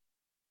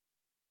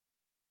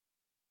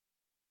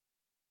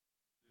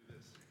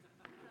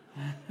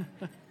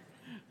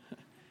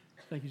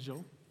Thank you,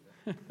 Joel.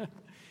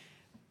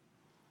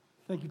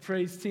 Thank you,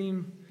 praise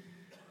team.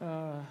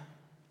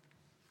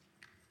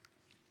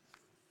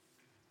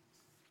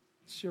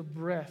 It's your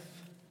breath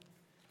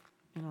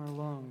in our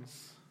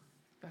lungs.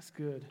 That's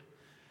good.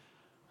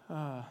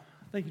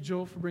 Thank you,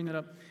 Joel, for bringing that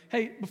up.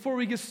 Hey, before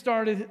we get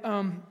started,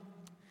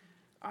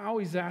 I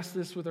always ask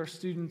this with our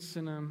students,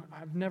 and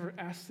I've never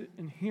asked it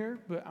in here,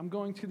 but I'm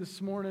going to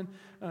this morning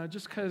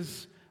just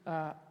because,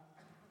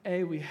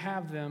 we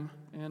have them,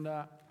 and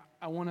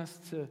I want us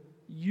to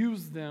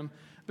use them.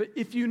 But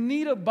if you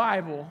need a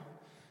Bible,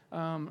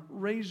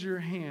 raise your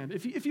hand.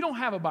 If you don't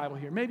have a Bible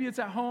here, maybe it's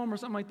at home or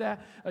something like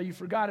that, you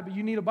forgot it, but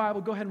you need a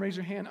Bible, go ahead and raise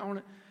your hand.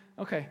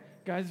 Okay,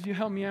 guys, if you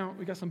help me out,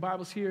 we got some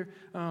Bibles here.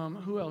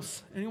 Who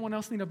else? Anyone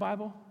else need a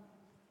Bible?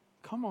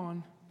 Come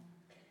on.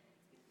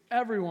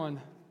 Everyone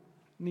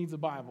needs a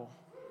Bible,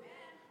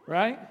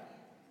 right?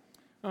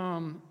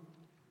 Here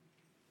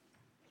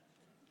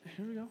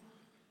we go.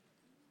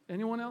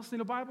 Anyone else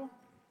need a Bible?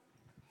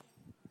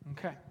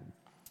 Okay.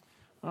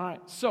 All right.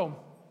 So,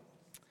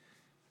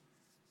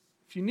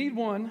 if you need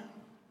one,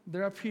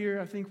 they're up here.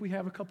 I think we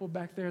have a couple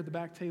back there at the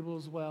back table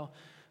as well.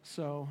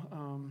 So,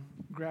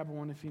 grab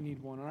one if you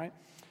need one. All right.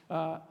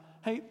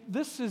 Hey,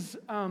 this has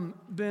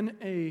been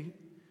a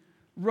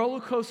roller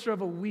coaster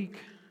of a week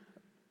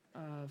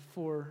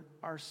for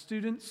our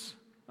students.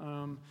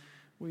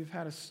 We've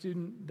had a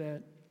student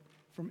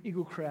from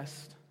Eagle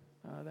Crest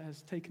that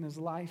has taken his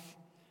life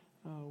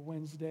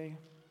Wednesday,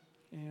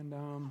 and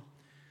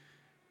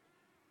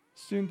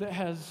student that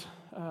has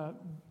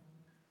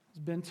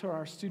been to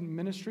our student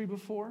ministry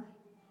before,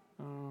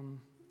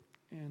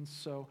 and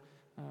so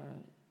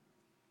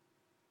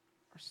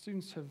our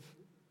students have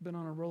been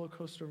on a roller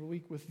coaster of a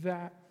week with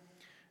that,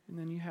 and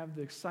then you have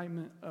the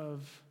excitement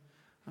of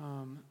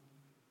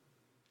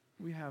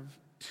we have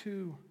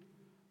 2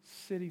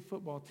 city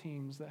football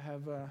teams that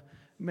have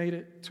made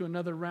it to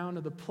another round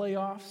of the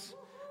playoffs.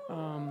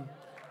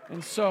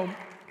 And so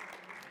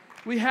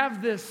we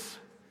have this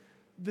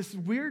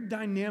weird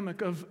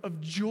dynamic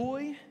of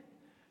joy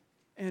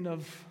and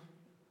of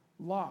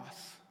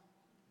loss.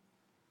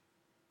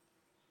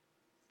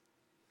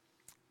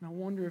 And I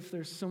wonder if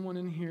there's someone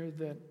in here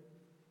that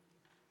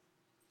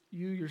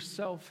you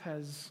yourself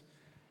has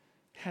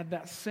had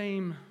that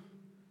same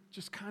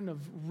just kind of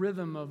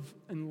rhythm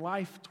in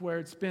life to where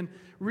it's been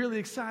really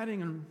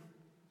exciting and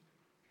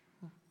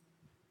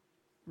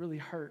really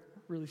hurt,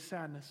 really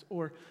sadness,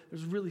 or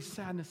there's really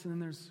sadness and then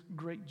there's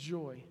great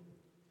joy.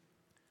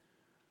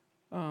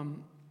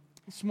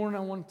 This morning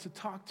I wanted to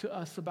talk to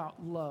us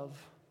about love.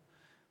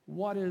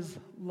 What is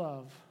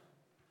love?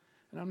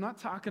 And I'm not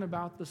talking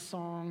about the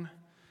song.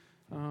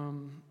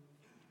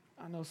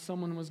 I know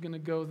someone was going to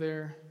go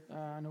there.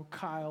 I know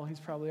Kyle, he's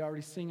probably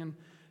already singing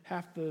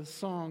half the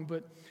song,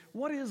 but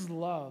what is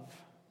love?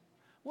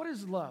 What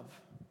is love?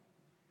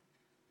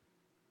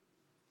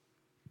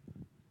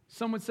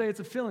 Some would say it's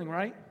a feeling,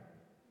 right?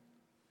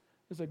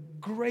 There's a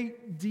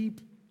great, deep,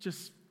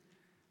 just,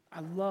 I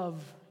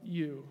love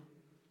you.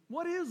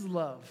 What is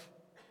love?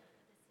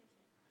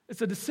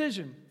 It's a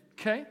decision,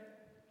 okay?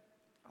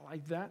 I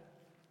like that.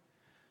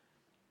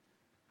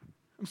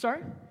 I'm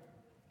sorry?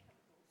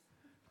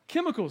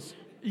 Chemicals.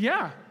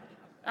 Yeah,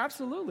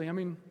 absolutely. I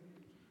mean,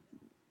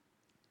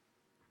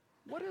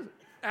 what is it?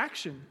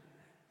 Action.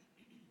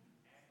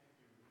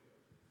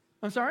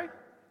 I'm sorry?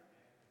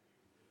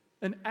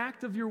 An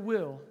act of your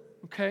will.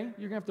 Okay?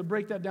 You're going to have to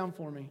break that down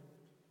for me.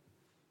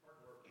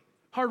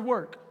 Hard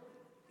work.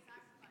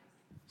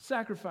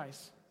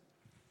 Sacrifice.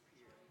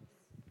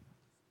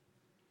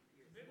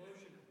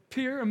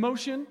 Peer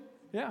emotion.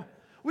 Yeah.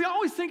 We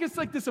always think it's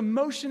like this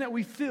emotion that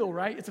we feel,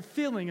 right? It's a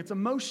feeling, it's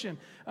emotion.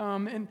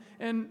 And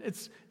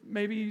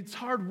maybe it's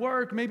hard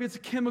work, maybe it's a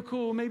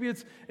chemical, maybe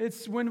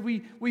it's when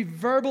we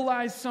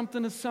verbalize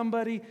something to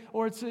somebody,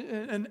 or it's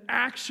an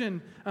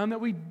action that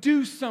we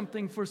do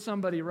something for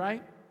somebody,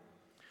 right?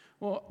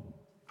 Well,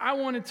 I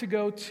wanted to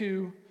go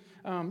to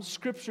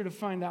Scripture to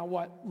find out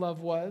what love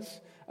was.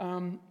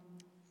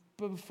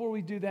 But before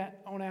we do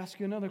that, I want to ask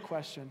you another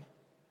question.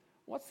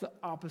 What's the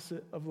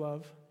opposite of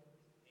love?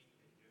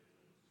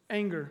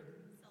 Anger,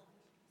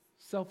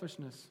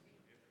 selfishness,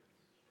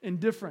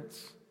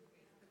 indifference,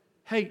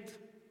 hate,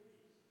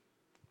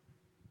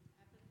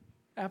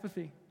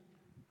 apathy,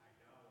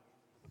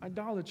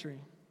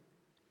 idolatry,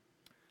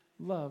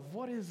 love.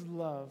 What is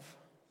love?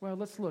 Well,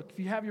 let's look. If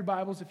you have your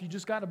Bibles, if you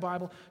just got a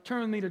Bible,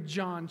 turn with me to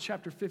John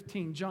chapter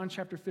 15. John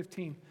chapter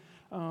 15.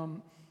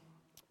 The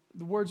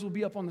words will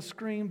be up on the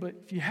screen, but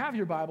if you have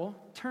your Bible,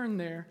 turn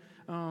there.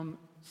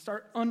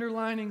 Start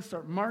underlining,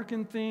 start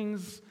marking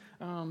things,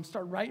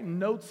 start writing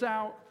notes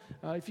out.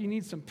 If you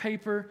need some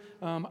paper,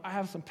 I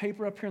have some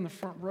paper up here in the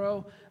front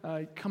row.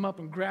 Come up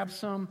and grab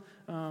some.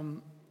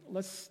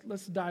 Let's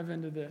dive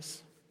into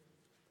this.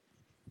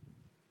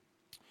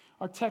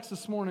 Our text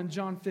this morning,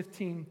 John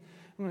 15.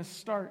 I'm going to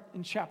start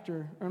in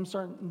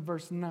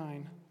verse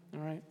 9. All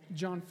right,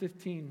 John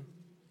 15.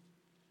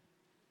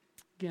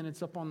 Again,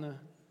 it's up on the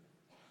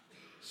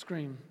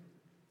screen.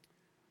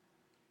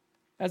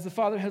 As the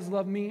Father has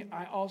loved me,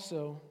 I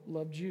also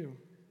loved you.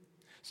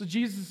 So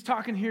Jesus is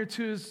talking here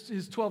to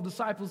his 12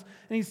 disciples,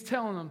 and he's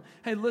telling them,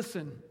 hey,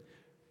 listen,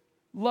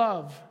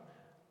 love.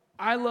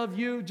 I love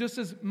you just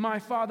as my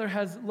Father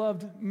has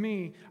loved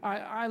me.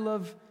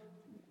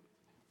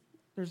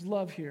 There's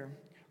love here.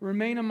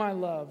 Remain in my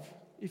love.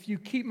 If you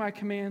keep my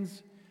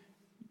commands,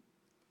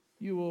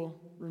 you will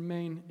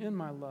remain in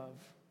my love.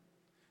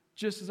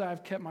 Just as I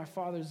have kept my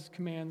Father's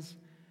commands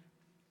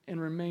and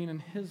remain in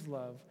his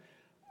love.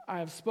 I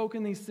have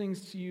spoken these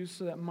things to you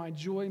so that my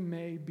joy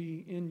may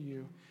be in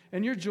you,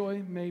 and your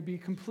joy may be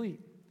complete.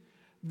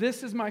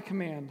 This is my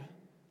command.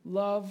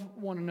 Love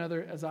one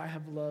another as I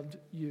have loved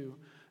you.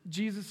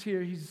 Jesus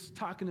here, he's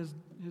talking to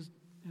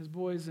his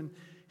boys, and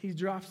he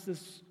drops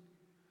this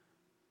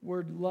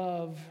word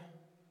love.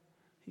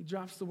 He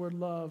drops the word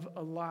love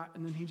a lot,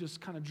 and then he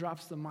just kind of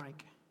drops the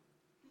mic.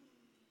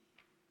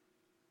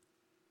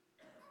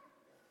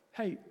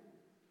 Hey,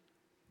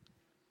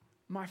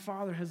 my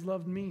Father has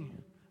loved me.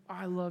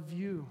 I love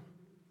you.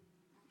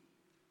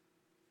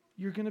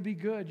 You're going to be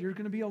good. You're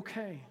going to be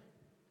okay.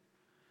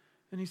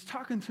 And he's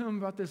talking to him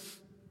about this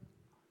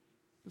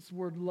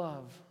word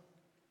love.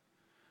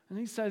 And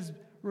he says,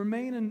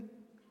 remain in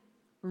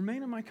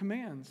my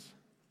commands.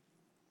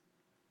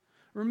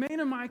 Remain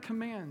in my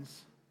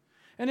commands.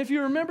 And if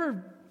you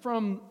remember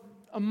from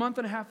a month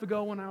and a half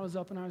ago when I was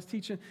up and I was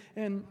teaching,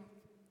 and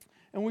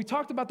we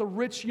talked about the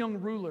rich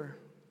young ruler.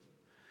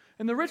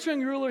 And the rich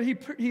young ruler,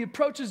 he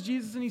approaches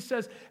Jesus and he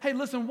says, hey,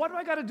 listen, what do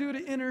I got to do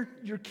to enter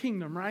your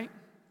kingdom, right?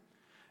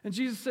 And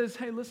Jesus says,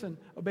 hey, listen,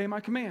 obey my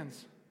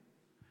commands.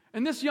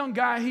 And this young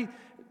guy, he's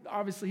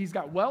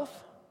got wealth,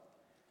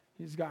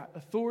 he's got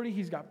authority,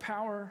 he's got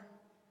power,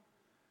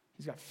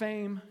 he's got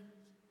fame.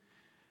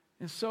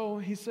 And so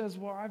he says,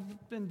 well,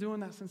 I've been doing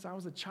that since I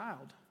was a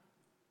child.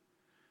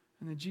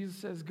 And then Jesus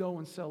says, go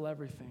and sell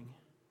everything.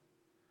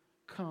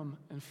 Come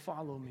and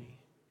follow me.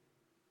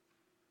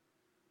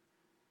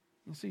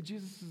 You see,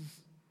 Jesus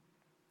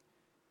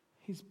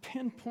he's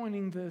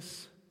pinpointing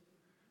this.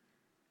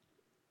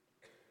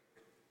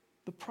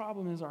 The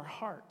problem is our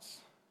hearts.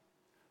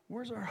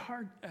 Where's our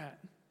heart at?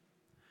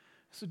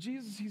 So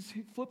Jesus, he's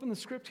flipping the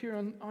script here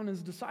on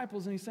his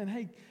disciples, and he's saying,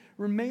 hey,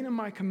 remain in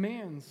my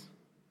commands.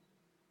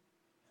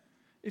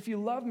 If you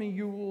love me,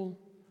 you will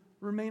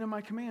remain in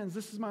my commands.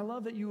 This is my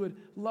love, that you would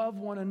love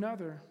one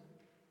another.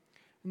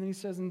 And then he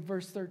says in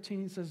verse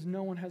 13, he says,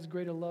 no one has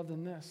greater love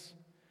than this,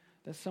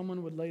 that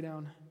someone would lay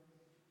down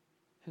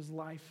his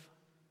life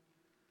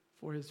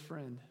for his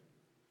friend.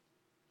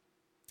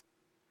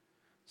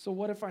 So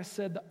what if I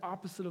said the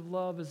opposite of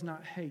love is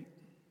not hate?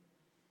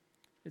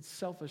 It's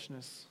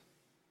selfishness.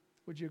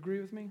 Would you agree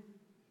with me?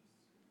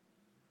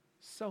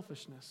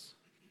 Selfishness.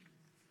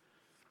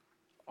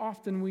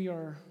 Often we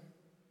are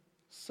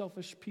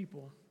selfish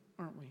people,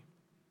 aren't we?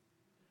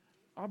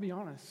 I'll be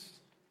honest.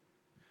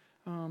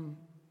 I'm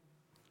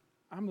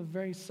a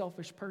very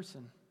selfish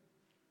person.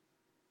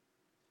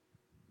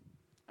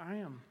 I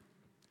am.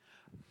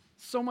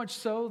 So much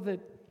so that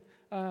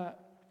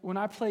when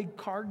I play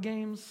card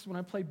games, when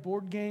I play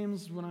board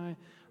games, when I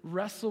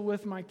wrestle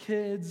with my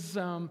kids,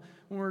 when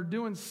we're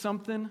doing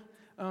something,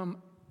 I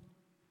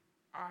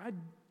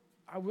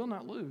will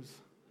not lose.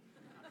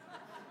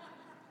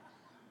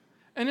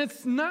 And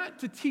it's not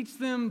to teach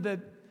them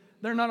that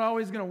they're not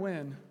always going to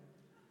win.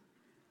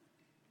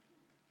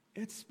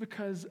 It's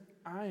because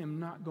I am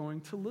not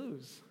going to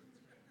lose.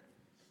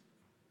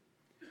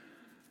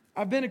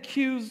 I've been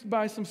accused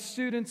by some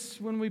students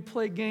when we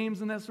play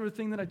games and that sort of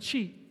thing that I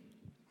cheat.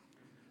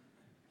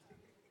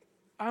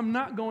 I'm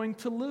not going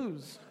to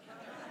lose.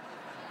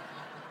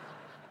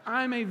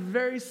 I'm a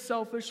very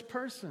selfish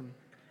person.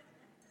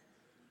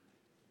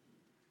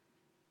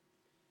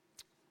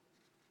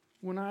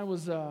 When I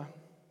was in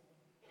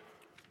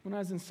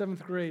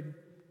 7th grade,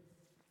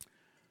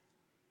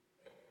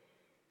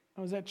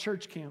 I was at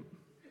church camp.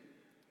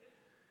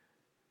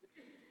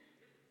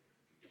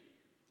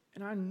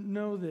 And I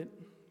know that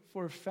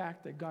for a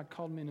fact that God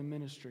called me into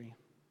ministry.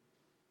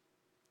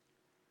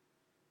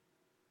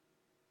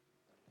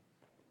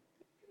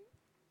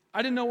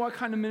 I didn't know what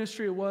kind of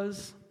ministry it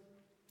was.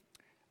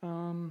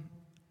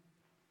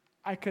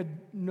 I could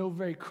know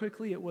very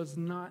quickly it was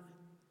not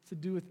to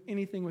do with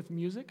anything with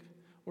music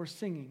or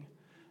singing.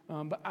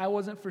 But I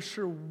wasn't for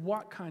sure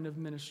what kind of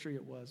ministry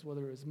it was,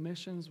 whether it was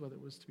missions, whether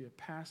it was to be a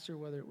pastor,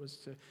 whether it was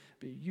to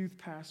be a youth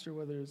pastor,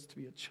 whether it was to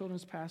be a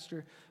children's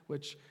pastor,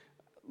 which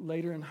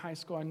later in high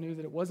school I knew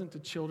that it wasn't to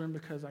children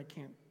because I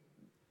can't,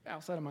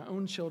 outside of my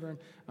own children,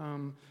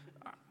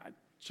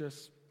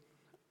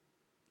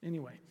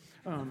 anyway.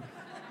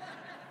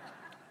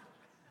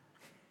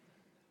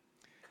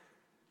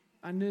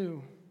 I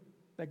knew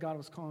that God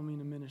was calling me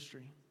into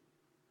ministry.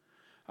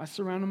 I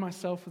surrounded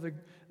myself with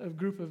a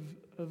group of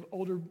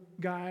older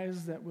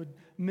guys that would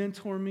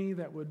mentor me,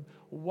 that would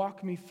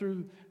walk me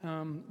through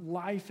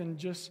life and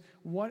just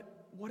what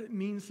it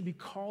means to be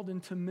called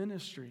into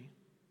ministry.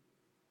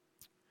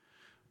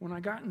 When I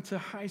got into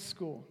high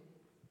school,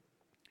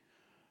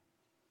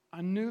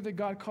 I knew that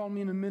God called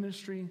me into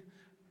ministry,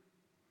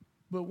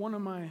 but one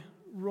of my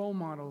role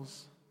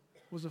models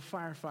was a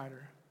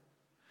firefighter.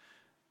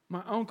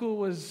 My uncle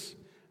was,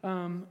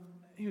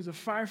 he was a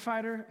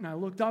firefighter, and I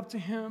looked up to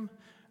him.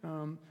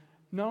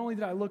 Not only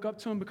did I look up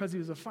to him because he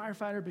was a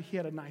firefighter, but he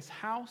had a nice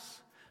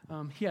house.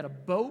 He had a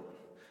boat.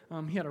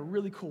 He had a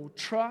really cool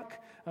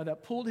truck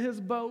that pulled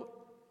his boat.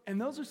 And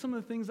those are some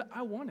of the things that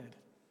I wanted.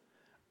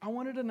 I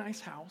wanted a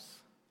nice house.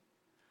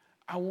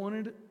 I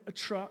wanted a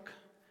truck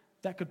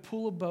that could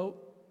pull a boat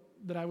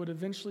that I would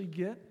eventually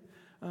get.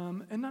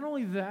 And not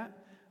only that,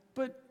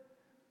 but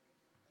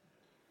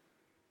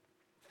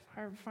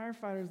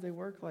firefighters, they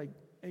work like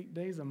 8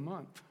 days a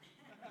month.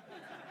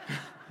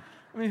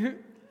 I mean,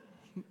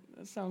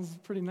 that sounds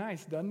pretty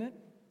nice, doesn't it?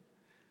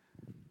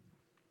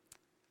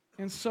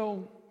 And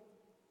so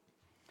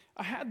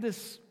I had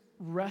this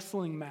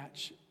wrestling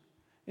match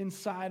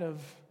inside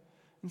of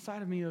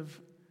me of,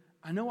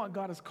 I know what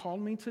God has called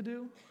me to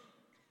do,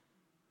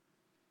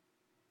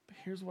 but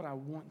here's what I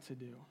want to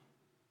do.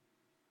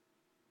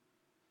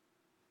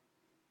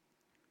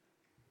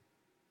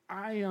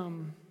 I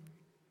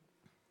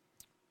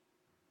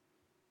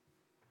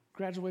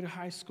graduated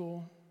high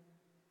school,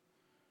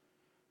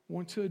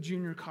 went to a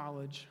junior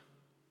college.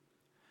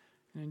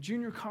 And in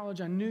junior college,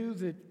 I knew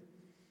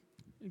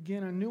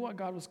what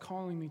God was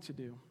calling me to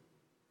do.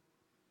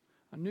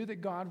 I knew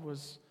that God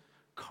was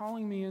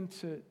calling me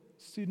into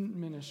student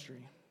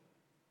ministry.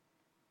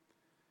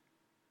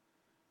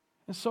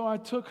 And so I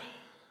took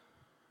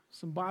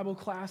some Bible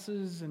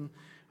classes, and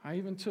I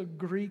even took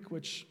Greek,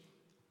 which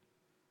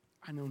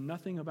I know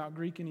nothing about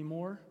Greek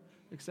anymore,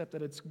 except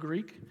that it's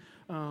Greek.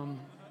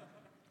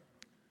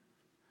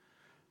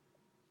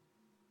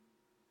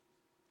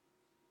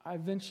 I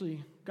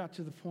eventually got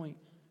to the point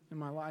in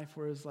my life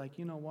where it's like,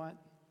 you know what?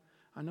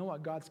 I know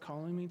what God's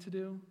calling me to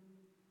do,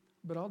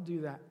 but I'll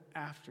do that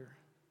after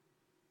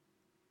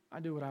I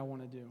do what I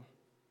want to do.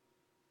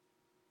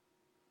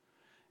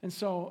 And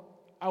so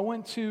I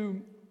went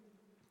to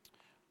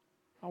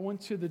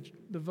the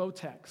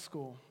VOTEC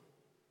school.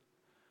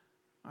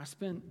 I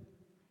spent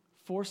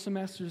 4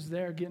 semesters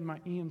there getting my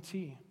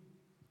EMT.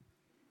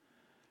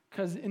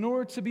 Because in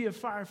order to be a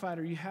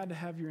firefighter, you had to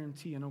have your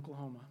EMT in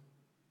Oklahoma.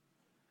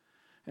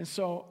 And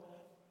so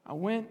I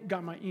went,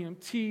 got my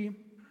EMT.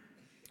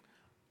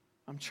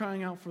 I'm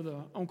trying out for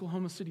the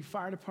Oklahoma City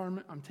Fire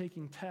Department. I'm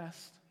taking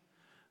tests.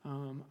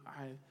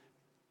 I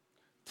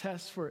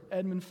test for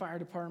Edmond Fire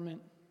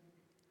Department.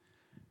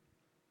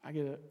 I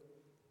get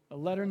a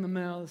letter in the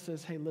mail that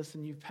says, hey,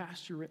 listen, you've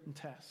passed your written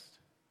test.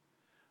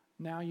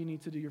 Now you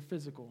need to do your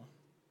physical.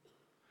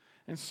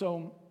 And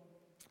so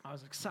I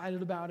was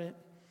excited about it.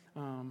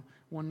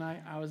 One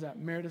night I was at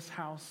Meredith's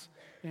house,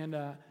 and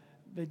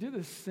they do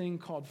this thing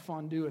called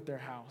fondue at their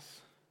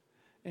house.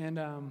 And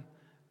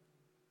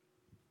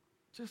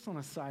just on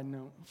a side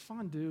note,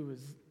 fondue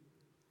is,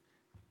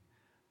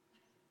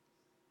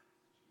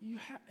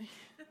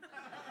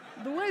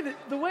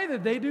 the way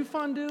that they do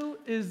fondue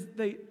is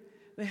they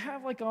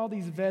have like all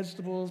these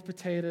vegetables,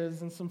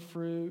 potatoes, and some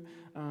fruit,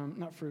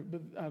 not fruit,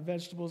 but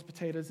vegetables,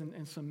 potatoes,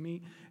 and some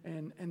meat,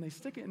 and they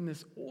stick it in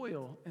this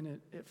oil, and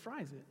it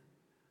fries it.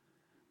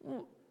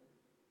 Well,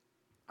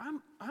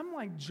 I'm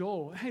like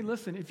Joel. Hey,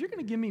 listen, if you're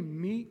going to give me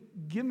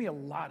meat, give me a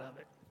lot of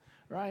it,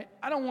 right?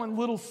 I don't want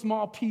little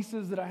small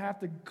pieces that I have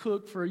to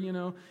cook for,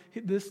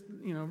 this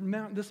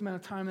amount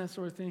of time, that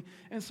sort of thing.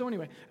 And so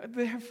anyway,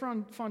 they have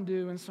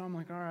fondue, and so I'm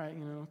like, all right,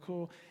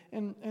 cool.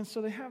 And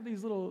so they have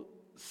these little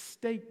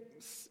steak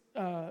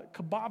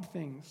kebab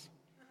things,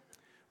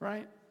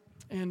 right?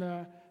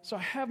 And so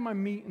I have my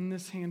meat in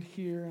this hand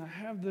here, and I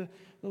have the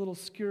little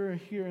skewer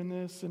here in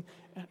this, and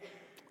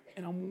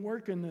I'm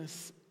working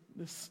this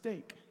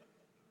steak.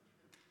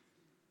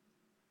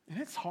 And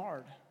it's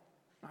hard.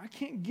 I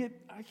can't get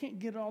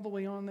it all the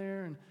way on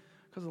there, and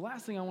because the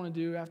last thing I want to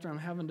do after I'm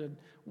having to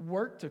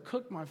work to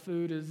cook my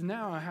food is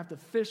now I have to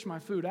fish my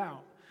food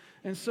out.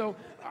 And so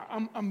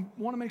I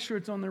want to make sure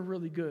it's on there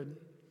really good.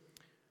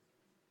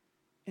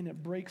 And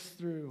it breaks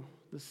through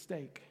the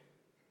steak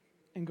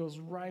and goes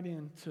right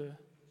into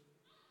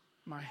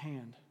my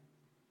hand.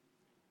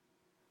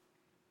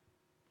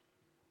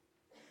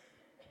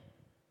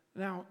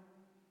 Now,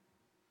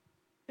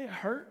 it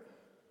hurt.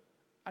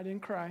 I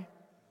didn't cry.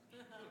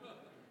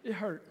 It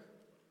hurt.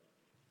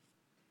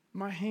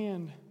 My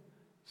hand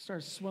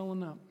started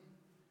swelling up.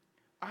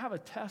 I have a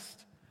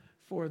test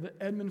for the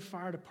Edmond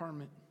Fire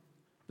Department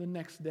the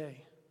next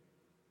day.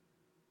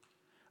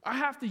 I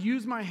have to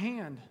use my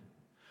hand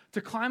to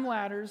climb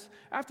ladders.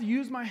 I have to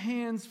use my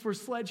hands for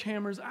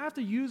sledgehammers. I have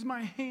to use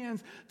my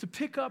hands to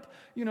pick up,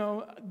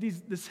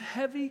 this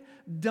heavy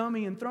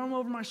dummy and throw them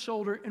over my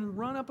shoulder and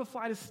run up a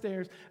flight of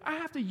stairs. I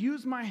have to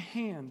use my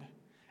hand,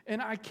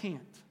 and I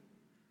can't.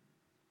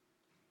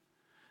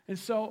 And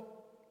so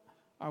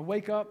I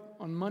wake up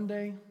on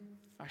Monday.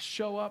 I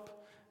show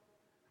up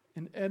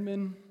in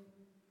Edmond,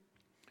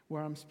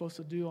 where I'm supposed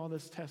to do all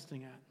this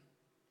testing at.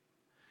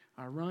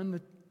 I run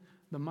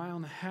the mile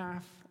and a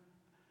half.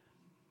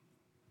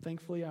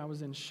 Thankfully, I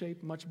was in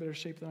shape, much better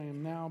shape than I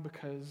am now,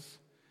 because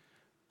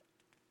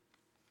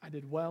I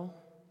did well.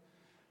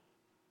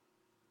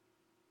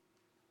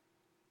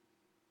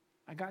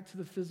 I got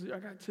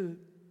to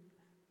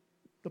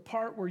the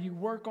part where you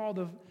work all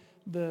the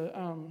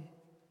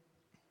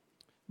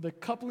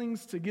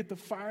couplings to get the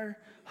fire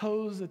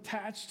hose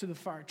attached to the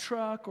fire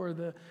truck, or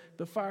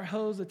the fire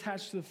hose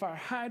attached to the fire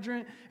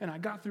hydrant, and I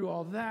got through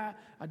all that.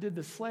 I did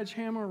the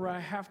sledgehammer where I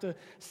have to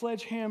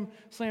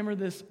sledgehammer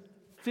this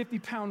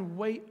 50-pound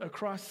weight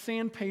across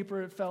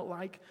sandpaper, it felt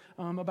like,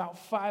 about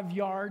 5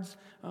 yards,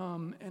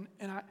 and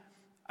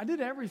I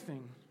did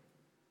everything.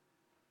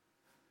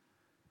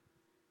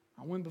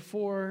 I went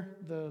before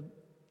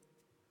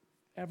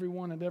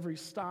everyone at every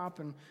stop,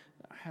 and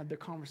I had the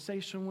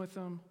conversation with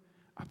them.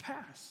 I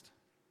passed.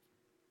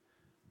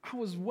 I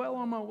was well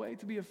on my way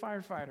to be a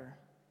firefighter.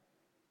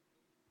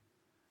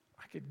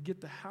 I could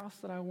get the house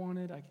that I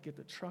wanted. I could get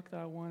the truck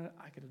that I wanted.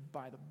 I could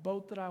buy the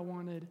boat that I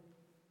wanted.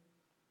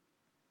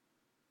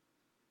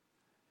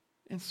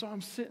 And so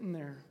I'm sitting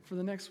there for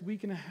the next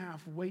week and a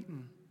half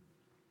waiting.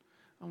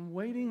 I'm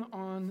waiting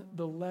on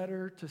the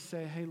letter to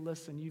say, hey,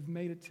 listen, you've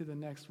made it to the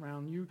next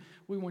round.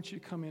 We want you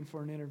to come in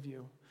for an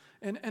interview.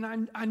 And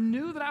I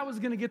knew that I was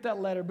going to get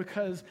that letter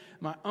because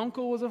my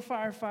uncle was a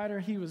firefighter.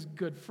 He was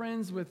good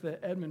friends with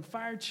the Edmond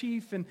fire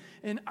chief. And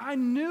I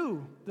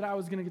knew that I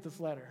was going to get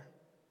this letter.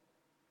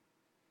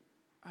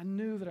 I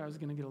knew that I was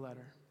going to get a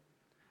letter.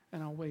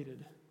 And I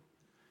waited.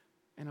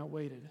 And I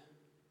waited.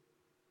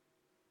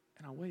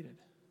 And I waited.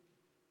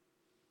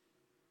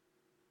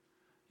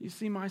 You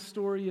see, my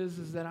story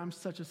is that I'm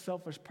such a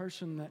selfish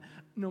person that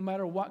no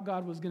matter what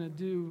God was going to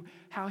do,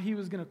 how he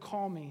was going to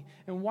call me,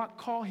 and what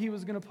call he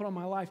was going to put on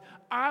my life,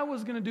 I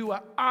was going to do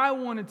what I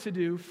wanted to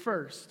do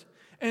first.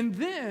 And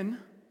then,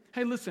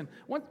 hey, listen,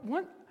 I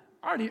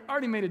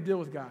already made a deal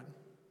with God.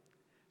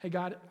 Hey,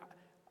 God,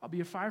 I'll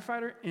be a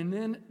firefighter, and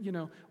then,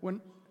 when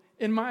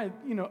in my,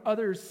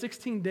 other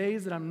 16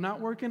 days that I'm not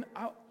working,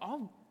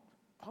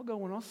 I'll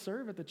go and I'll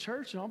serve at the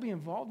church, and I'll be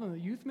involved in the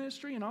youth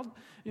ministry, and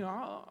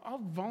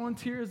I'll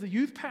volunteer as a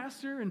youth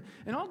pastor, and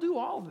I'll do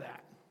all of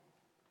that.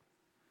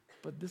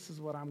 But this is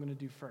what I'm going to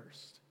do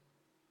first.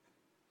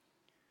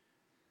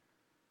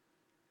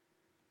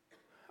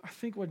 I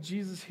think what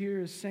Jesus here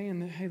is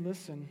saying that, hey,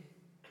 listen,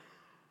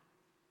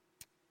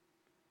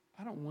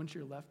 I don't want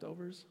your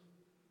leftovers.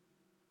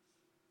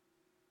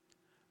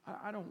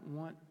 I don't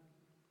want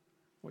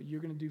what you're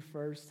going to do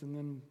first and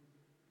then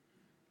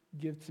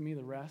give to me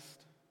the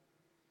rest.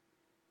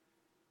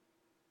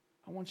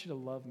 I want you to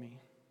love me.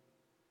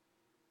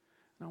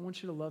 And I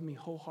want you to love me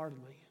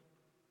wholeheartedly.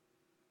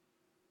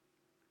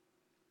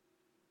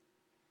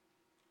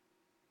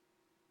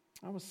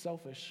 I was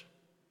selfish.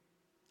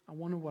 I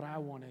wanted what I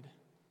wanted.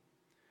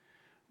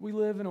 We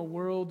live in a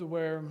world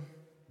where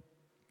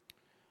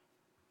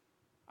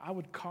I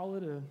would call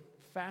it a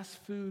fast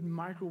food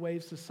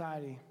microwave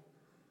society,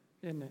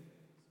 isn't it?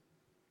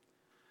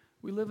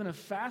 We live in a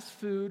fast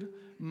food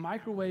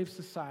microwave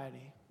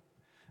society.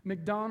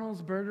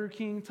 McDonald's, Burger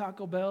King,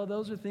 Taco Bell,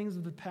 those are things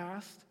of the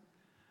past.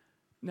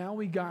 Now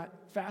we got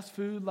fast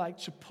food like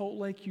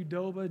Chipotle,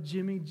 Qdoba,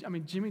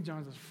 Jimmy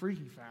John's is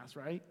freaky fast,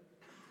 right?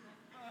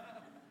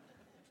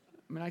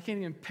 I can't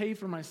even pay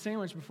for my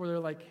sandwich before they're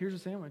like, here's a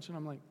sandwich. And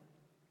I'm like,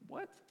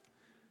 what?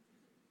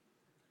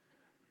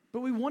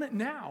 But we want it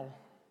now.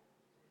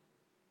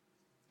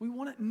 We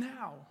want it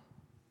now.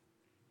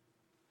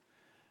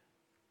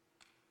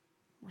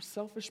 We're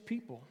selfish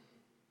people.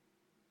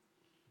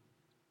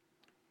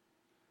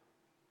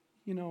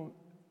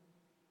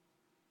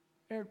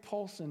 Eric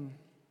Paulson,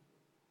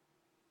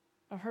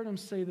 I've heard him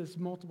say this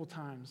multiple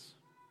times.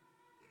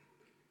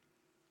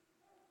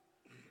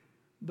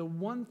 The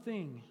one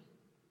thing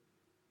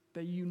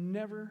that you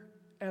never,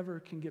 ever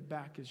can get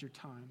back is your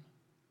time.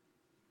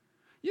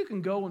 You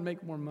can go and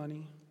make more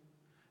money.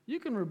 You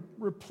can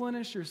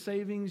replenish your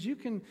savings. You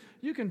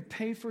can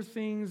pay for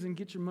things and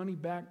get your money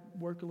back,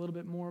 work a little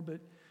bit more, but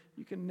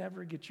you can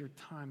never get your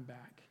time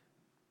back.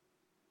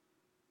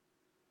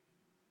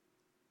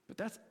 But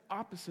that's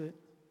opposite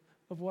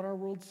of what our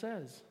world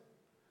says.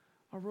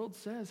 Our world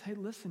says, hey,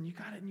 listen, you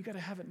got it, and you got to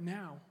have it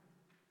now.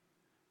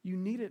 You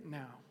need it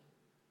now.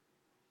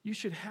 You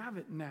should have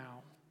it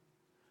now.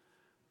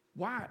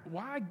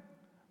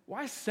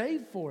 Why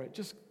save for it?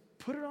 Just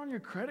put it on your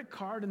credit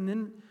card and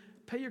then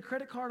pay your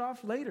credit card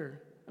off later.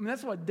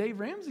 That's what Dave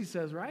Ramsey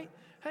says, right?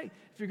 Hey,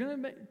 if you're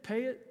going to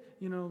pay it,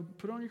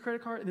 put it on your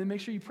credit card, and then make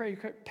sure you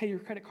pay your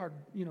credit card,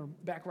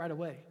 back right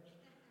away.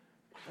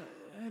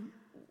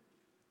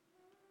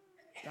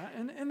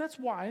 And that's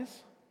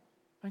wise.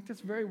 I think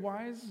that's very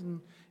wise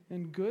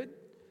and good.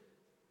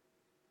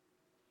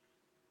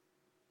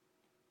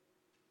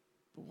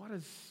 But what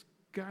is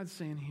God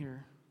saying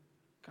here?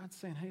 God's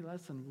saying, hey,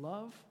 listen,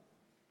 love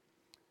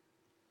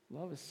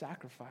is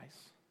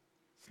sacrifice.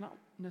 It's not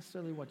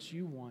necessarily what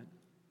you want.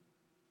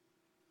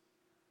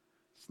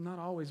 It's not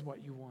always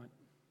what you want.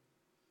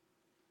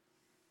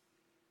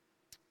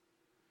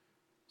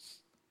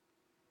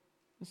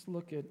 Let's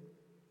look at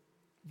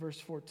verse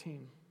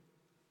 14.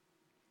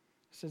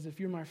 It says, if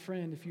you're my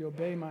friend, if you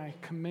obey my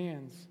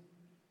commands,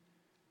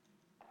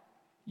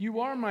 you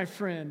are my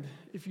friend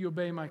if you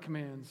obey my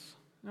commands.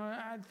 Now,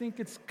 I think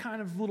it's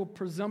kind of a little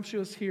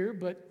presumptuous here,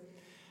 but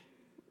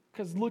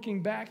Because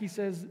looking back, he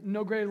says,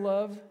 no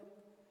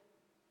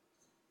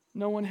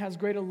one has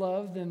greater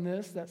love than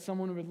this, that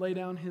someone would lay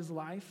down his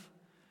life.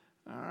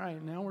 All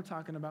right, now we're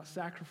talking about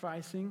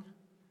sacrificing.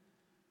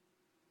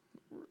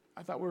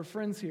 I thought we were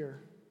friends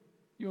here.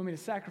 You want me to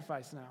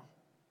sacrifice now?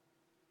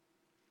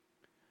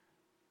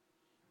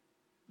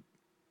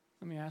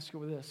 Let me ask you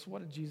with this.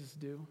 What did Jesus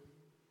do?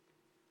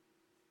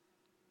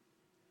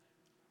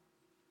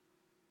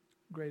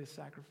 Greatest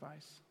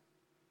sacrifice.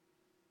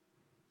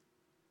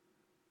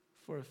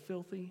 For a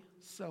filthy,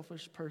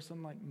 selfish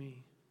person like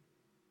me.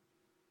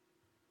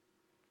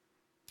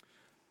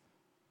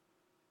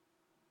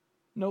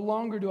 No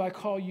longer do I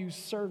call you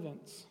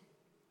servants,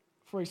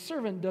 for a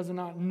servant does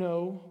not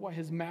know what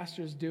his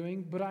master is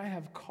doing, but I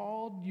have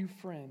called you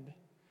friend.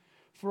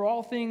 For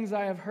all things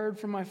I have heard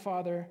from my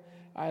Father,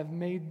 I have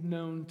made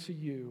known to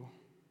you.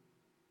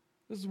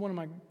 This is one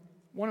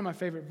of my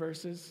favorite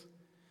verses,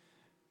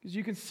 because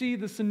you can see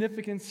the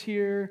significance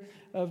here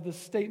of the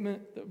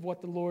statement of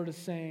what the Lord is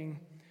saying.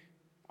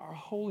 Our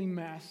holy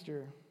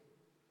master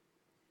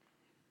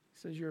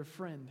says, you're a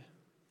friend.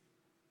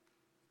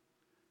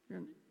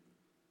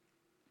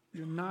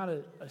 You're not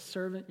a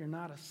servant. You're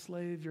not a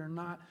slave. You're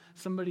not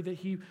somebody that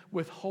he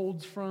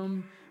withholds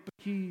from, but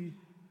he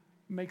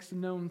makes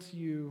known to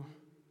you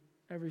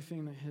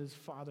everything that his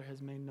Father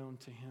has made known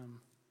to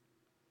him.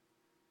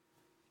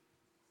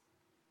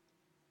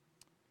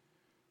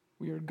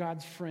 We are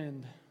God's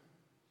friend.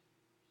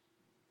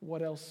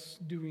 What else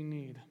do we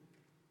need?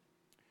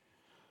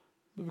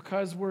 But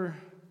because we're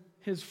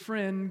his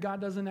friend, God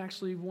doesn't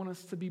actually want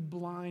us to be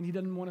blind. He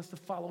doesn't want us to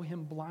follow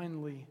him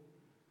blindly.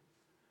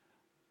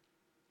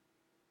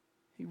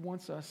 He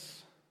wants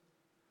us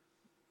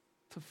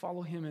to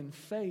follow him in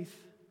faith,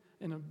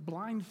 in a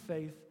blind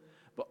faith,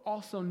 but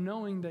also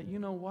knowing that, you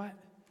know what?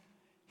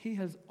 He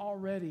has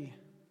already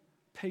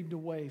paved a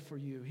way for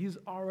you. He's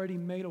already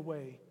made a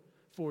way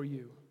for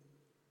you.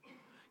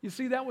 You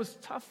see, that was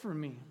tough for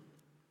me.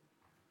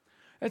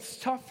 It's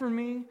tough for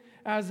me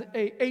as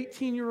a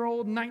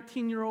 18-year-old,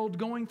 19-year-old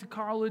going to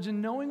college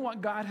and knowing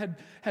what God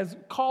has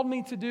called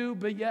me to do,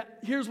 but yet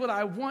here's what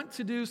I want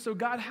to do. So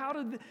God, how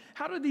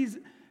does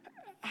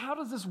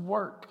this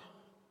work?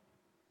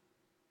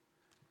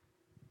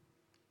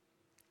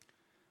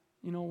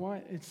 You know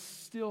what? It's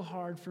still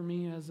hard for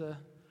me as a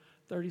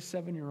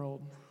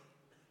 37-year-old.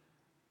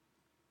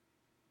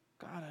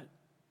 God,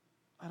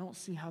 I don't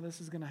see how this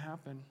is going to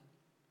happen.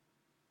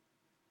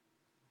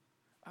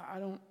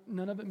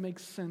 None of it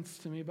makes sense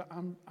to me, but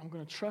I'm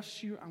going to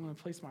trust you. I'm going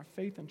to place my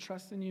faith and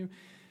trust in you.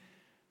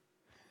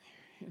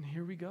 And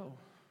here we go.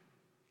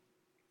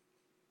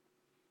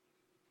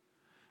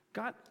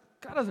 God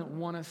doesn't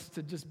want us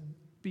to just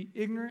be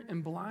ignorant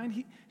and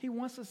blind. He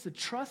wants us to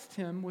trust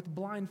him with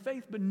blind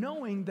faith, but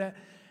knowing that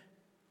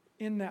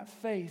in that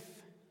faith,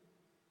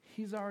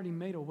 he's already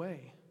made a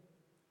way.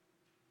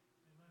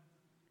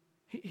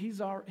 He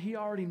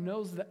already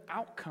knows the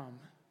outcome.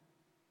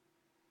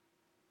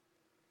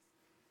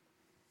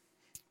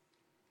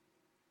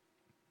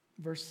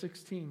 Verse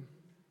 16.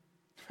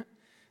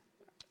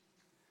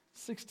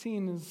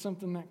 16 is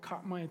something that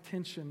caught my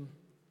attention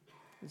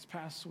this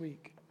past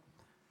week.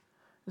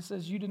 It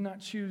says, you did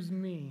not choose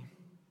me,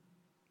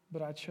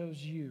 but I chose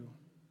you.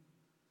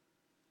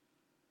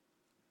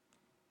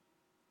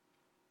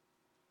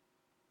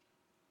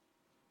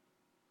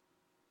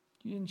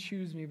 You didn't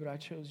choose me, but I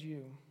chose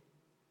you.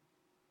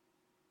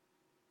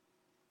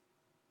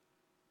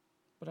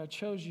 But I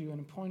chose you and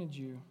appointed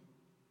you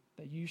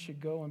that you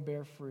should go and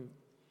bear fruit,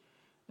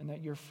 and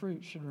that your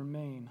fruit should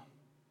remain.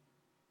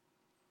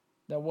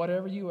 That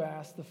whatever you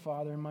ask the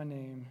Father in my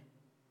name,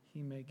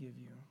 he may give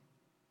you.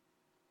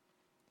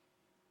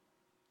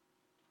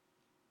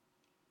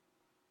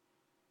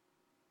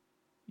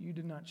 You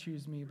did not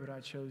choose me, but I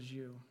chose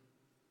you.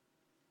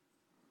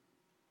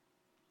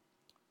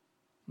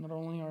 Not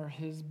only are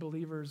his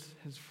believers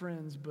his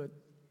friends, but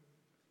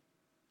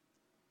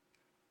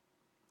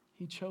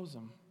he chose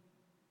them.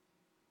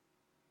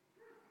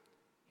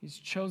 He's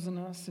chosen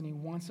us, and he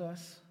wants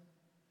us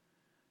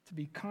to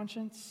be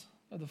conscious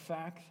of the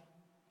fact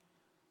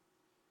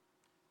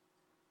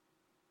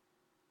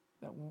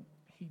that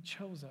he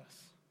chose us.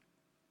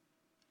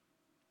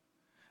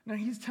 Now,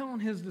 he's telling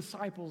his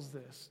disciples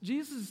this.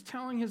 Jesus is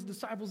telling his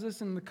disciples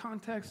this in the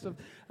context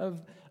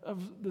of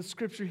the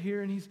scripture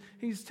here, and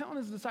he's telling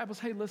his disciples,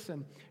 hey,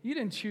 listen, you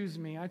didn't choose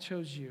me, I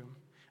chose you.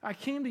 I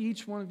came to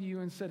each one of you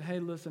and said, hey,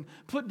 listen,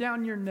 put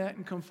down your net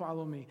and come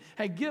follow me.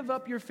 Hey, give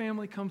up your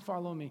family, come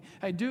follow me.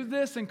 Hey, do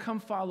this and come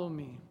follow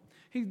me.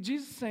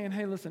 Jesus is saying,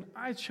 hey, listen,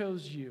 I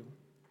chose you.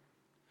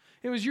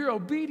 It was your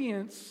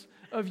obedience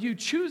of you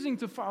choosing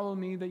to follow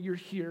me that you're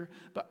here,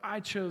 but I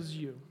chose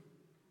you.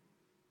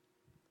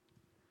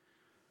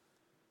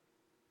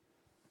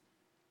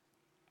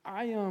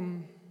 I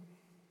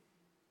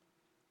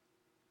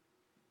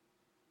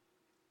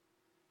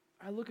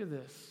look at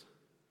this,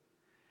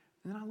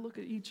 and then I look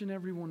at each and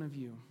every one of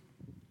you.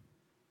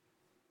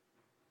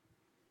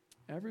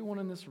 Everyone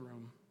in this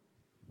room.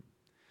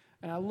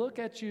 And I look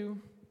at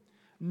you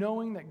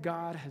knowing that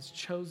God has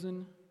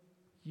chosen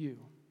you.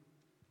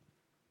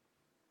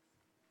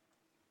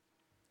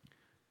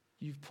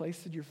 You've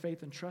placed your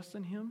faith and trust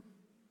in Him.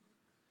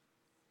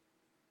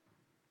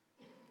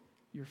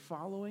 You're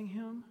following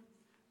Him.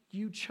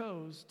 You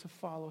chose to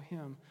follow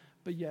Him,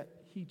 but yet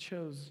He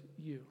chose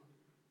you.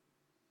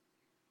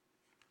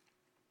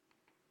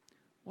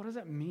 What does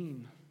that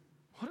mean?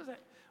 What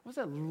does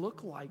that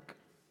look like?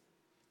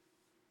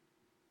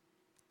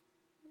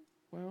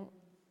 Well,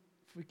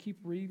 if we keep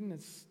reading,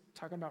 it's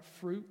talking about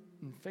fruit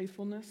and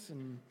faithfulness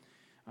and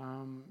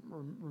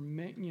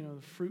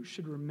the fruit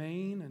should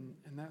remain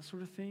and that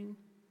sort of thing.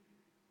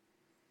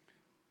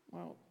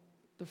 Well,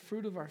 the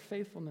fruit of our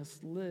faithfulness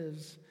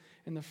lives,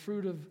 and the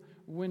fruit of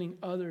winning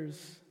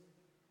others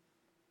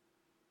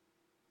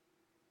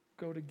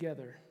go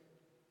together.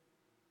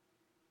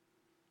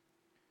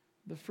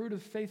 The fruit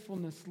of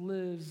faithfulness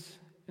lives,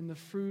 and the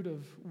fruit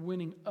of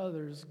winning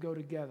others go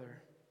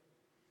together.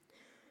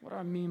 What do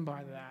I mean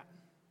by that?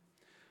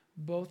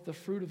 Both the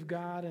fruit of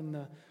God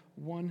and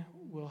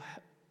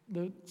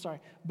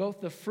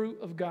both the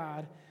fruit of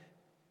God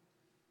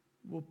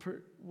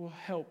will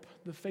help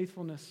the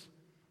faithfulness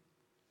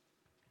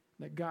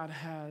that God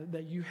has,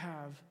 that you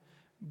have.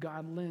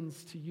 God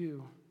lends to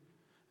you,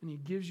 and He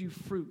gives you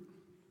fruit,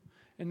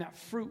 and that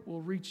fruit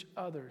will reach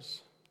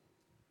others.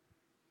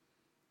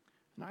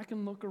 And I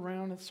can look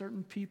around at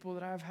certain people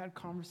that I've had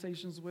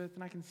conversations with,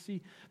 and I can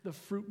see the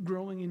fruit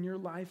growing in your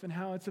life and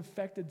how it's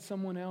affected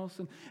someone else.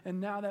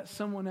 And now that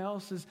someone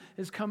else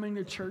is coming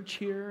to church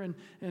here,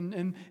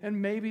 and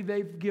maybe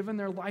they've given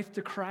their life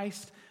to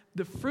Christ,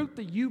 the fruit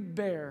that you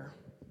bear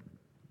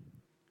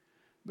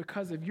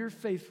because of your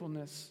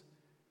faithfulness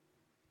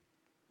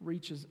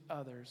reaches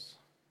others.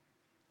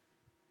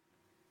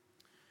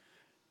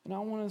 And I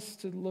want us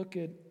to look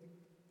at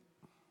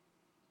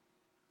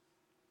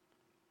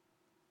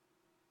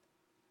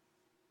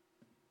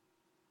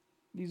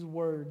these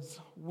words: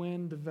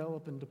 win,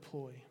 develop, and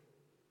deploy.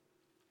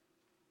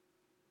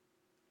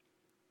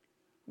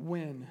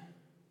 Win.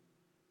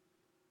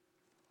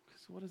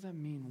 So what does that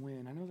mean,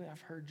 win? I know that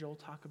I've heard Joel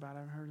talk about it.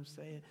 I've heard him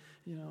say it,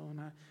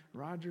 and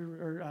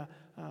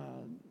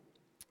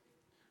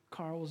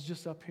Carl was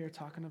just up here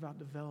talking about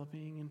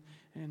developing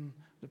and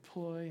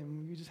deploy,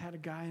 and we just had a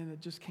guy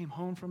that just came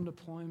home from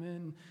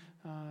deployment.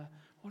 And,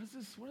 what does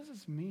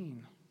this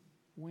mean?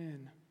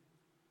 Win.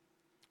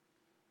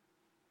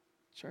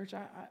 Church,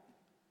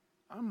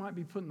 I might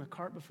be putting the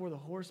cart before the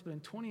horse, but in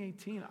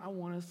 2018, I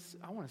want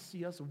to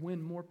see us win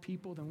more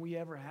people than we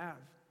ever have.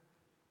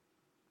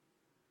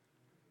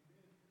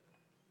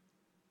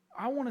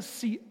 I want to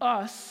see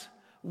us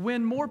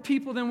win more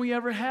people than we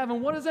ever have.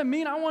 And what does that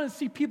mean? I want to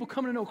see people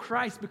come to know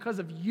Christ because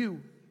of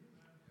you.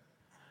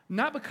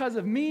 Not because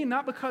of me,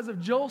 not because of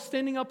Joel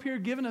standing up here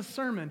giving a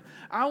sermon.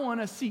 I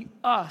want to see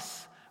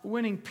us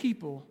winning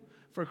people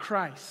for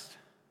Christ.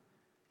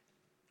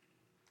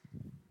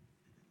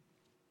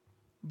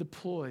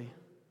 Deploy.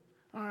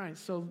 All right,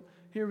 so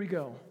here we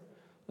go.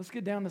 Let's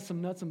get down to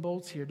some nuts and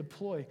bolts here.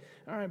 Deploy.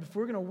 All right, if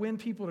we're going to win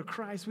people to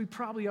Christ, we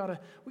probably ought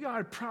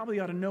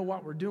to know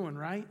what we're doing,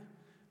 right?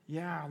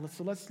 Yeah,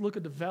 let's look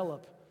at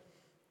develop.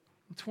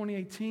 In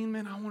 2018,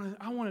 man,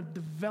 I want to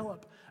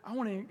develop. I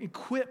want to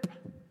equip.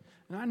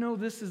 And I know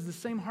this is the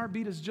same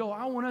heartbeat as Joel.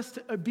 I want us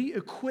to be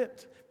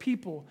equipped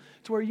people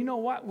to where, you know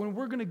what, when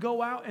we're going to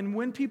go out and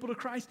win people to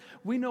Christ,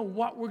 we know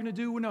what we're going to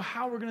do. We know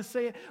how we're going to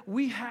say it.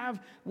 We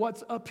have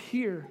what's up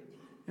here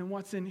and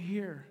what's in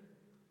here.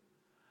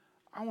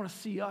 I want to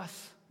see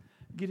us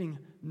getting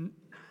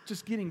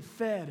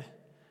fed,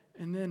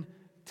 and then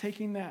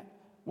taking that,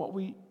 what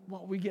we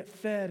get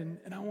fed,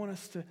 and I want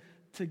us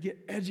to get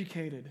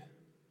educated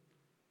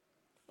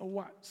of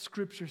what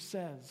Scripture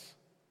says.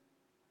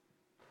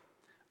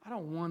 I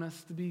don't want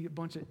us to be a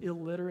bunch of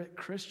illiterate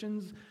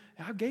Christians.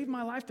 I gave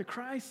my life to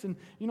Christ, and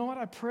you know what?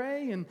 I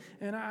pray, and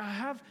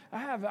I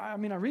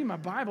read my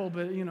Bible,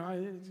 but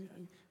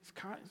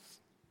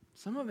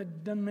some of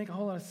it doesn't make a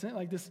whole lot of sense.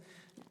 Like this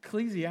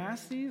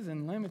Ecclesiastes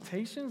and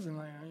Lamentations, and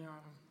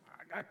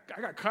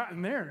I got caught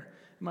in there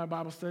in my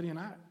Bible study, and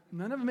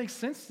none of it makes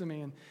sense to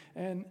me,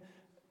 and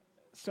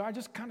so I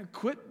just kind of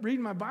quit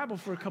reading my Bible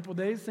for a couple of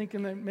days,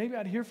 thinking that maybe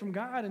I'd hear from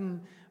God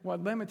and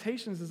what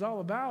Lamentations is all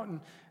about,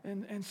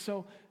 and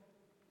so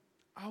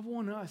I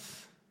want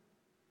us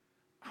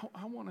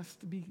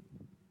to be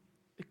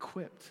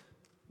equipped.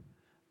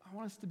 I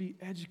want us to be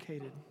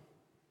educated.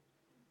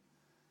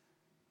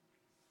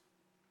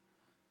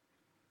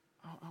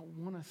 I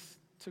want us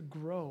to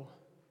grow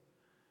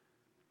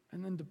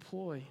and then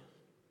deploy.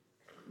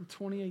 In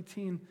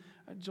 2018,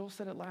 Joel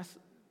said it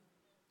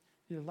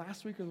either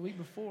last week or the week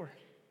before.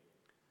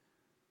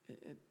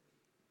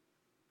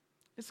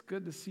 It's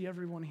good to see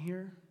everyone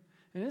here,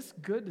 and it's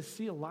good to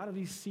see a lot of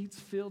these seats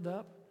filled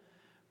up,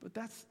 but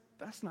that's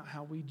not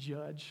how we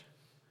judge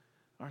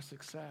our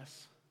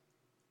success.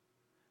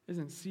 It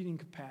isn't seating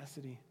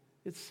capacity,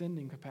 it's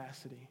sending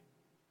capacity.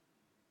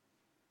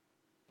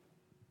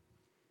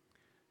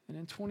 And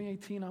in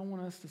 2018, I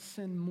want us to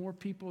send more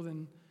people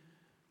than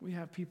we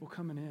have people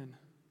coming in.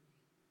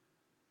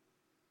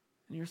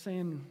 And you're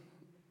saying,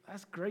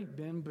 that's great,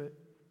 Ben, but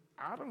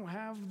I don't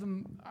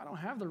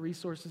have the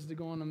resources to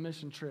go on a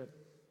mission trip.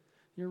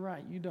 You're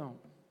right, you don't.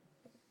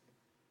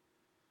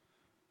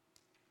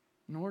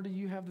 Nor do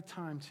you have the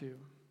time to.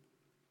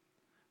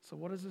 So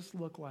what does this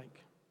look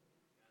like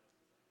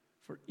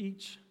for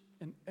each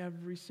and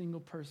every single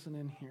person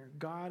in here?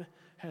 God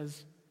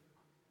has,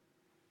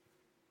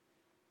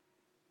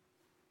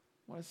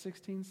 what does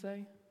 16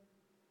 say?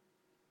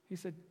 He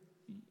said,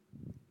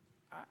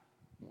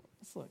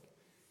 let's look.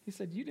 He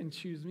said, you didn't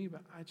choose me,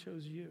 but I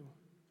chose you.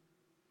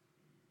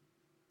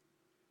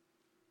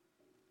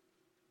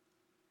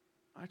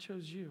 I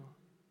chose you.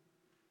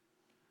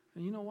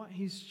 And you know what?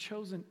 He's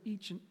chosen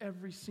each and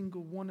every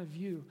single one of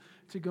you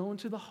to go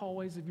into the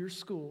hallways of your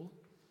school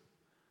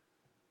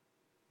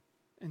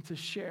and to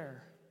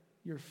share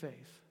your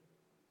faith.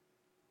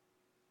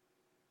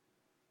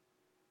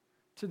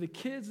 To the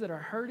kids that are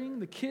hurting,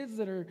 the kids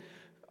that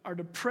are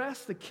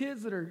depressed, the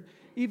kids that are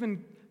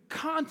even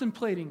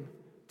contemplating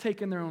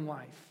taking their own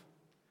life.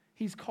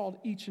 He's called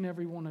each and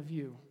every one of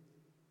you.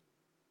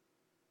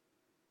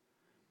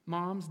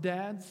 Moms,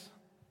 dads,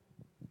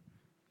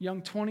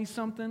 young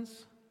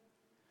 20-somethings,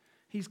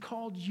 He's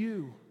called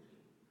you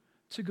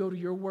to go to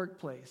your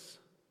workplace,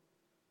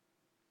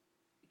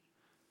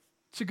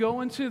 to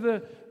go into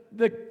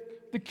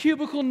the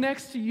cubicle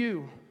next to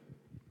you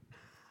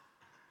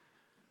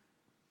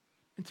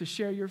and to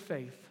share your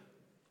faith,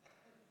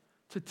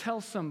 to tell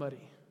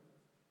somebody.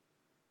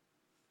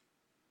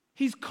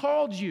 He's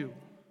called you.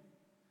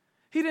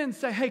 He didn't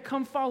say, hey,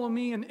 come follow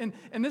me, and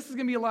this is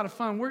going to be a lot of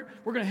fun. We're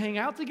going to hang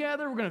out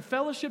together. We're going to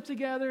fellowship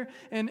together.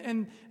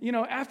 And you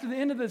know, after the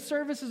end of the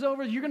service is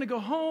over, you're going to go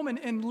home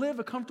and live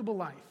a comfortable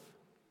life.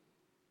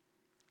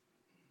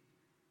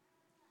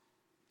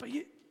 But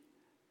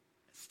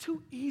it's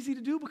too easy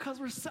to do because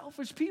we're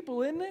selfish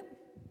people, isn't it?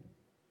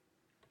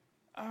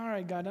 All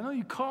right, God, I know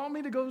you called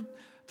me to go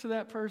to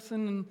that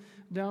person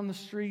down the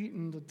street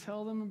and to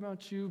tell them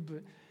about you,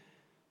 but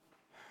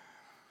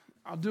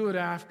I'll do it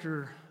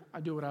after I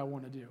do what I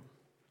want to do.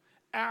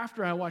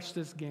 After I watch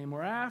this game,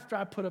 or after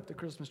I put up the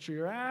Christmas tree,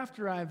 or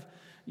after I've,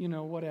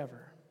 whatever.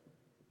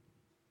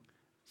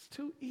 It's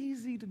too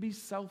easy to be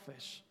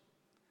selfish.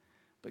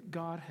 But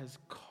God has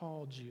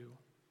called you.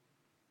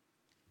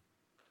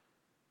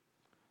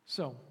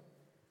 So,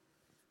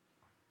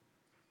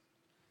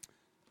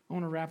 I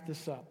want to wrap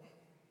this up.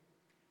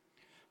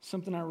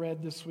 Something I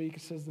read this week,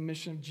 it says the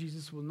mission of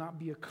Jesus will not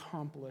be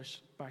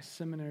accomplished by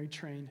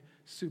seminary-trained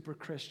super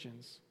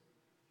Christians.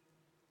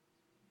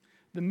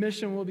 The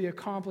mission will be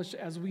accomplished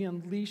as we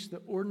unleash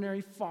the ordinary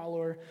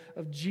follower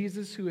of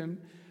Jesus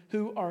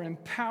who are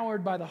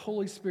empowered by the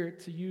Holy Spirit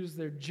to use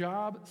their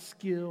job,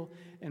 skill,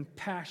 and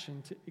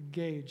passion to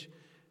engage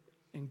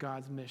in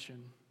God's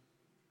mission.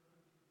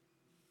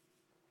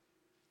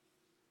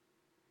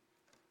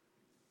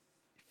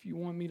 If you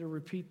want me to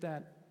repeat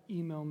that,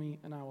 email me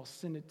and I will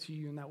send it to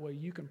you, and that way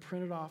you can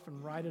print it off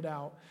and write it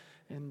out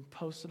and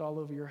post it all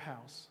over your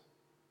house.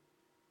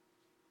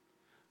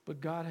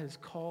 But God has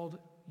called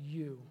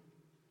you.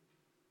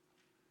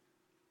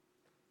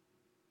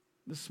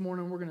 This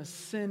morning, we're going to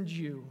send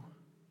you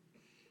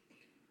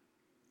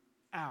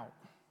out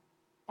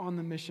on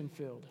the mission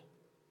field,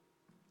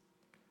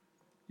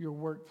 your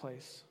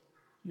workplace,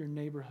 your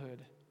neighborhood,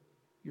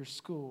 your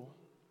school.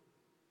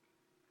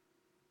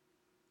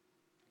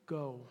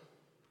 Go.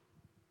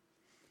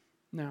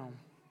 Now,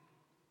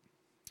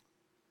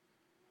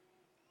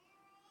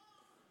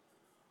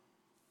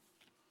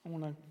 I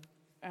want to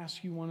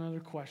ask you one other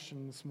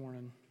question this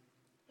morning.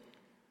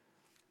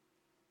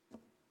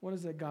 What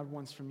is it God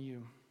wants from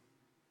you?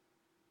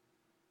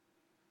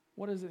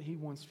 What is it He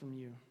wants from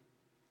you?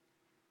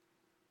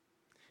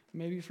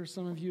 Maybe for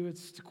some of you,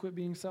 it's to quit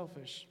being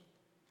selfish.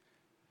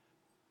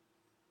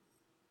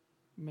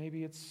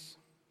 Maybe it's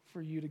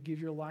for you to give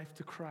your life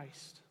to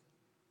Christ.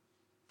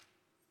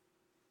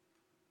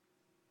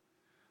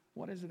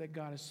 What is it that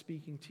God is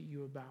speaking to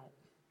you about?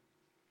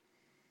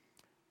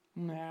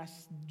 I'm going to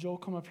ask Joel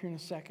come up here in a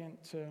second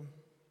to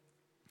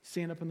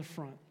stand up in the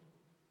front.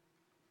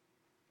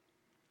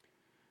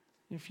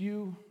 If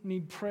you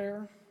need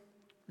prayer,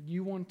 or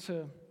you want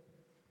to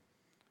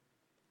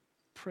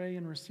pray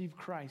and receive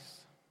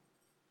Christ,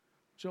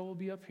 Joel will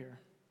be up here.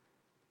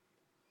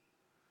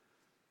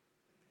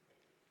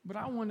 But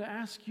I want to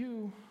ask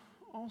you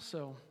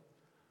also,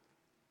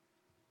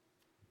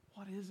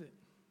 what is it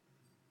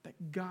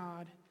that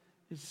God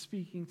is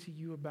speaking to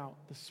you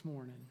about this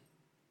morning?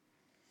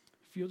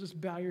 If you'll just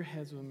bow your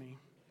heads with me.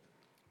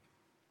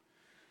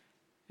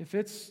 If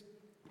it's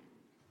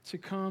to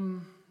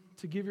come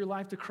to give your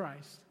life to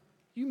Christ,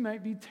 you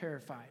might be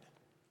terrified.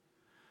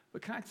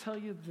 But can I tell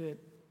you that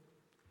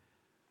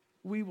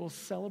we will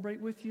celebrate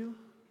with you?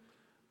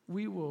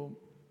 We will,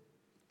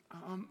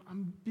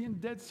 I'm being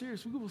dead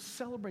serious, we will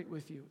celebrate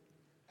with you.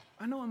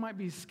 I know it might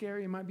be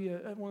scary, it might be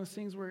one of those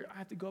things where I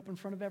have to go up in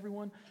front of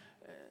everyone.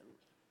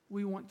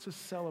 We want to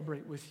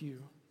celebrate with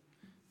you.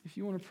 If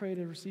you want to pray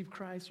to receive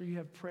Christ or you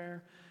have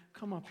prayer,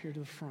 come up here to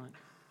the front.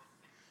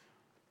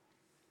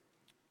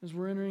 As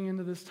we're entering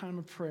into this time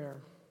of prayer,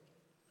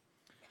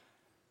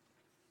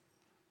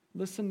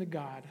 listen to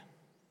God.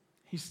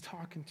 He's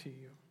talking to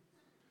you.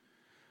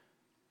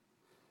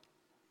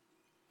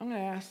 I'm going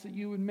to ask that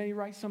you would maybe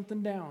write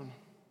something down.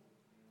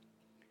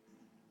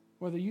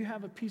 Whether you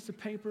have a piece of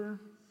paper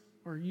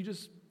or you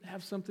just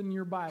have something in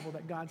your Bible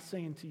that God's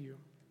saying to you,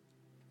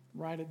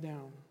 write it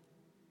down.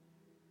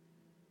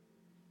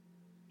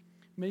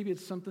 Maybe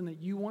it's something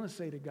that you want to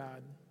say to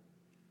God.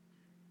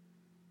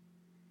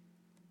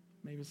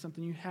 Maybe it's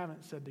something you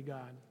haven't said to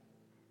God.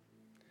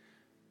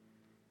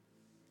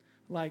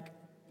 Like,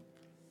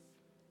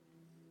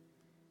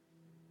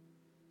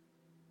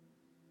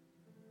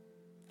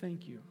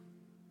 thank you.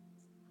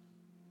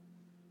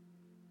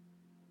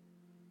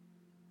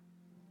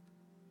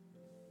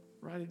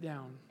 Write it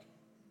down.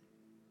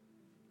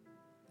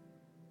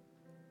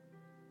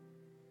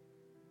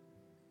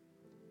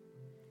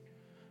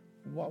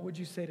 What would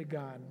you say to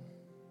God?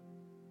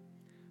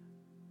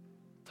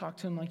 Talk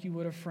to him like you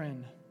would a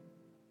friend.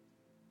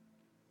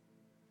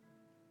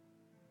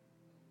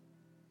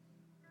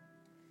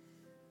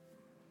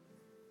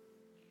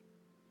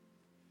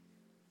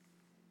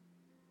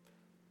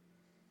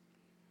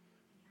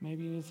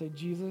 Maybe you need to say,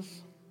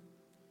 Jesus,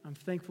 I'm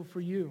thankful for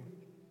you.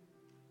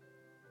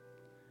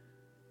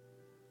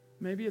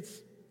 Maybe it's,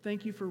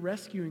 thank you for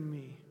rescuing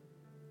me.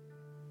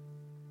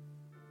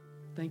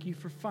 Thank you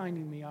for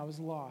finding me. I was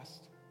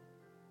lost.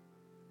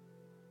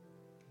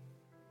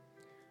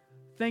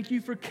 Thank you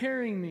for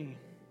carrying me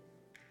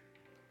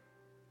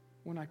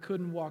when I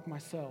couldn't walk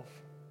myself.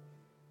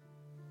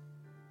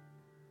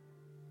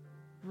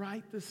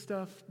 Write this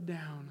stuff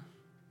down.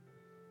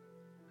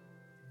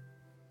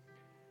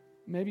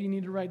 Maybe you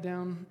need to write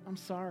down, I'm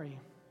sorry,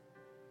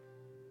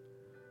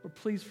 or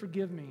please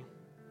forgive me.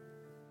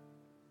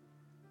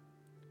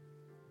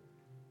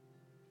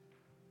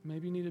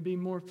 Maybe you need to be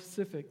more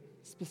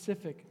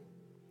specific.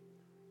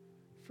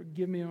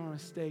 Forgive me my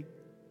mistake,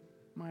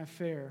 my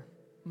affair,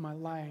 my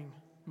lying,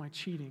 my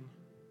cheating.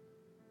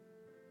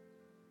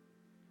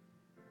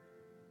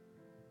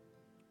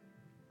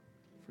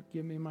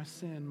 Forgive me my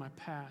sin, my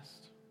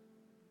past.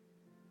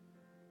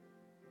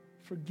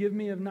 Forgive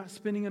me of not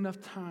spending enough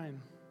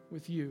time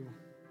with you.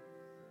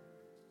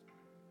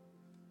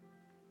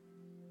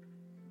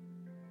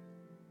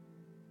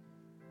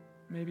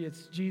 Maybe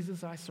it's,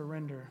 Jesus, I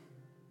surrender.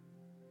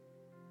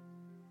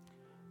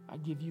 I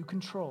give you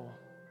control.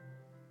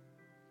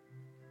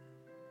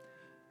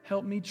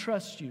 Help me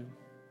trust you.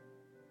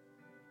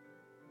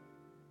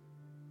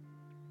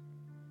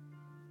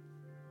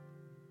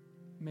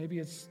 Maybe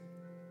it's,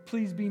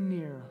 please be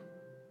near.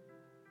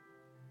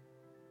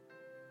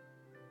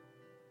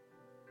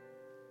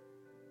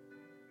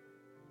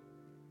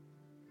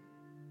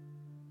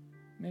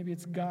 Maybe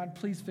it's, God,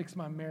 please fix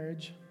my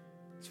marriage.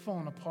 It's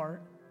falling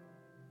apart.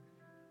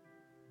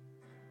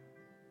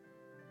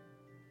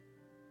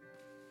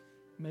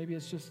 Maybe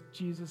it's just,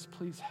 Jesus,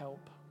 please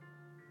help.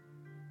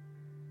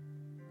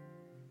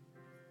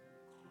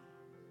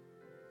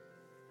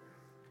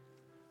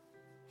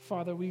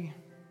 Father, we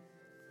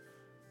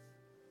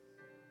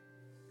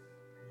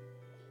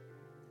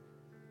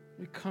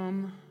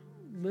come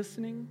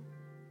listening.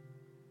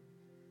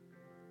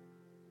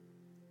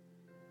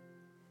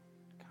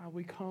 God,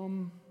 we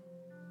come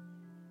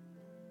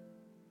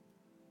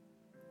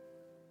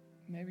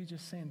maybe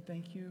just saying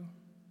thank you,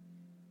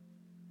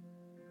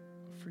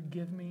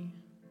 forgive me,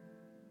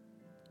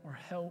 or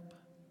help.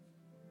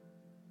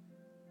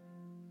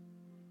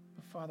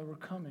 But Father, we're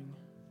coming.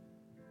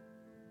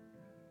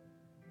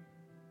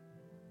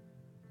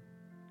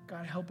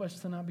 God, help us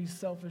to not be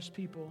selfish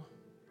people.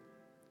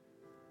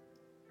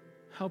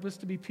 Help us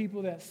to be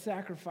people that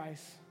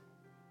sacrifice.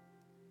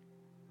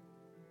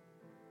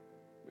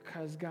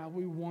 Because, God,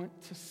 we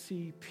want to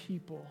see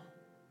people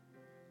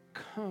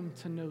come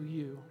to know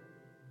you.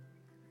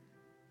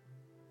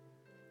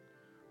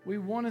 We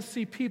want to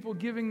see people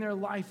giving their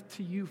life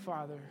to you,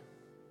 Father.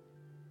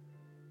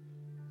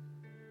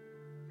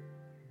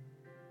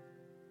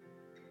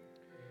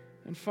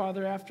 And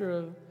Father, after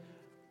a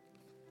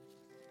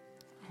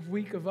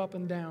week of up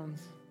and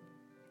downs,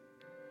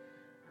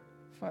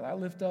 Father, I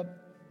lift up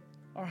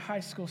our high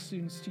school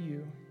students to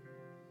you.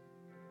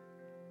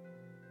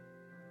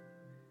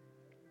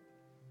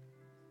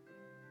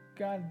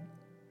 God,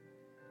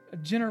 a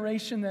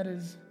generation that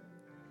is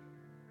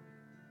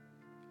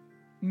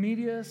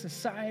media,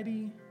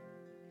 society,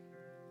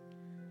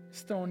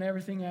 is throwing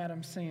everything at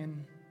them,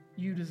 saying,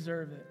 you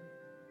deserve it.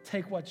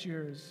 Take what's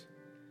yours.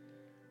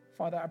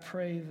 Father, I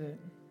pray that,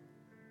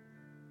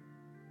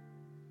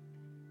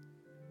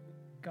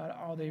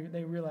 God,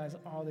 they realize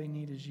all they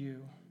need is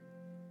you.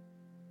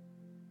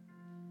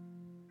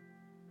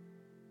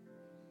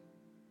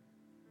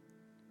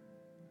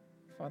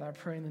 Father, I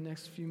pray in the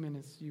next few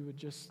minutes you would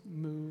just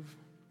move,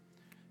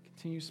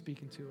 continue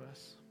speaking to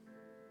us.